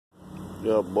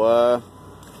Yeah, boy.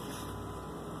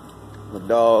 My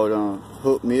dog done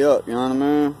hooked me up, you know what I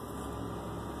mean?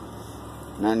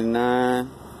 99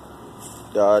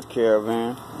 Dodge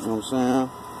Caravan, you know what I'm saying?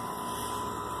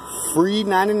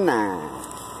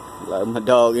 FREE99. Like my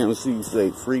dog MC say,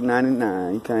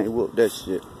 FREE99. You can't whoop that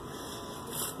shit.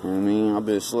 You know what I mean? I've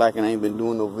been slacking, I ain't been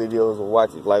doing no videos or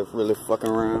watching life really fucking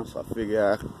around, so I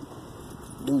figure I'd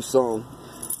do something.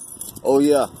 Oh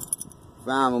yeah,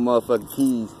 found my motherfucking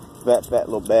keys. Fat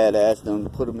little badass done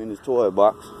put them in his toy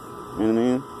box. You know what I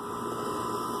mean?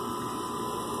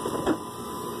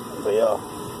 But yeah,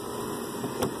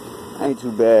 ain't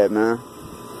too bad, man.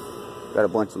 Got a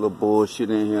bunch of little bullshit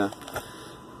in here.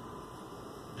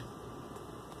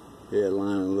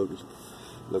 Headliner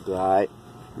look alright.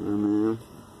 You know what I mean?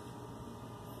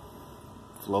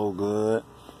 Flow good.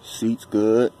 Seats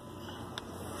good.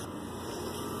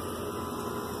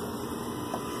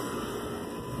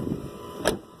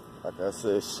 Like I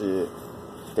said, shit.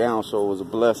 Down show was a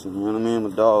blessing, you know what I mean? My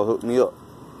dog hooked me up.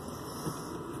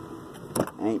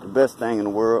 Ain't the best thing in the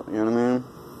world, you know what I mean?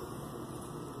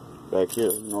 Back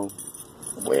here, you know,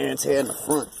 wear and tear in the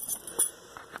front.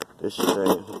 This shit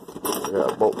ain't. I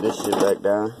gotta bolt this shit back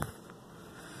down.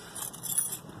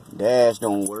 Dash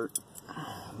don't work,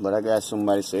 but I got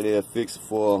somebody say they'll fix it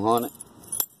for $100.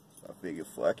 So I figured,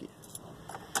 fuck it.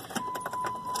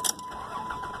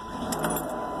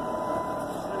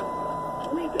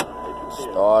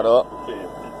 Start up.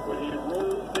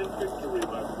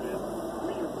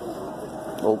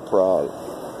 No problem.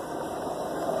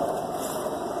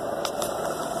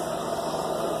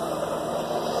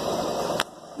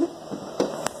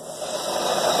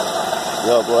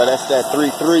 Yo, boy, that's that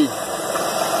 3.3.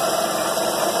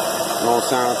 Don't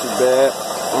sound too bad.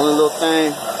 Only little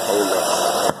thing. Hold up.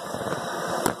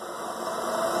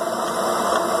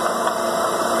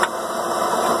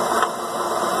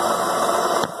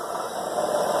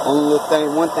 Only little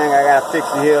thing, one thing I gotta fix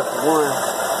it here for one. I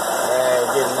gotta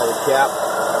get another cap.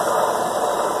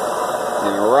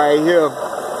 And right here,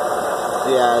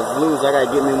 see how it's loose. I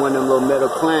gotta get me one of them little metal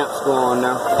clamps going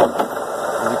now.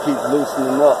 And it keeps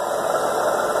loosening up.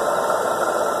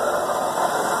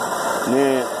 And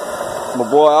then my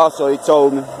boy also, he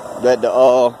told me that the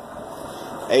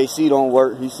AC don't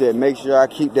work. He said make sure I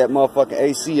keep that motherfucking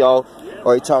AC off,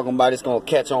 or he talking about it's gonna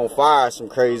catch on fire, some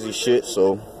crazy shit.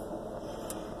 So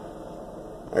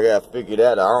I gotta figure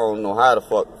that out. I don't know how to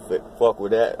fuck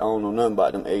with that. I don't know nothing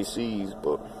about them ACs,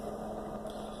 but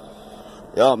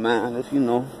y'all, man, if you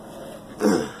know,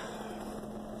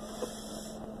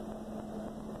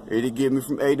 it'll get me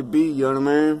from A to B. You know what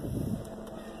I mean?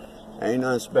 Ain't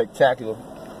nothing spectacular.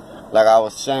 Like I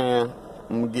was saying,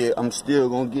 I'm still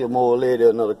gonna get my old lady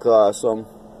another car or something.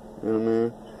 You know what I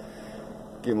mean?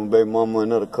 Get my baby mama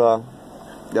another car.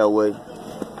 That way.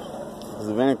 Cause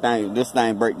if anything, if this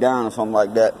thing break down or something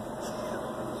like that,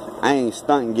 I ain't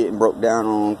stunting getting broke down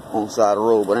on the side of the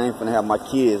road, but I ain't finna have my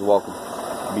kids walking,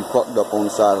 be fucked up on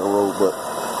the side of the road. But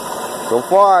so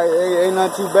far, it ain't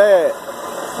nothing too bad.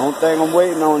 Only thing I'm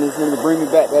waiting on is him to bring me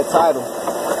back that title.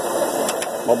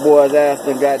 My boy's ass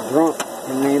done got drunk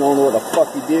and he don't know what the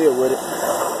fuck he did with it.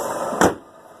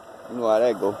 You know how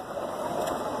that go.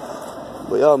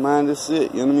 But yo, man, this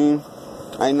it, you know what I mean?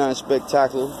 Ain't nothing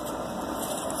spectacular.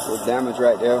 Little damage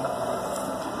right there.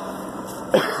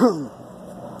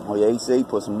 Oh yeah, he said he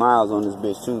put some miles on this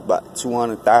bitch too, about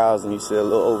 200,000. He said a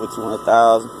little over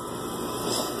 200,000.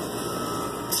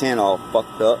 10 all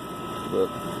fucked up, but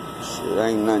shit,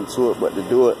 ain't nothing to it but to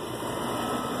do it.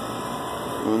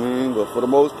 You know what I mean? But for the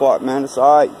most part, man, it's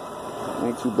alright.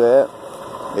 Ain't too bad.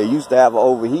 They used to have an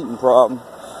overheating problem,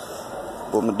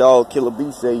 but my dog Killer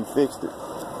B said he fixed it.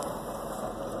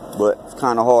 But it's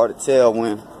kind of hard to tell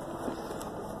when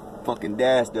fucking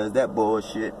Dash does that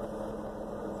bullshit.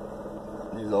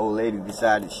 This old lady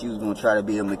decided she was gonna try to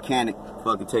be a mechanic,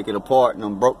 fucking take it apart,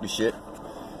 and broke the shit.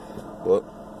 But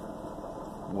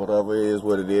whatever it is,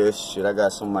 what it is. Shit, I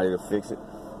got somebody to fix it.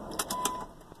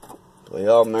 But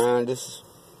y'all, man, this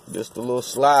just a little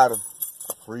slider.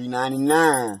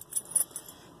 FREE99.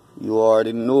 You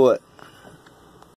already know it.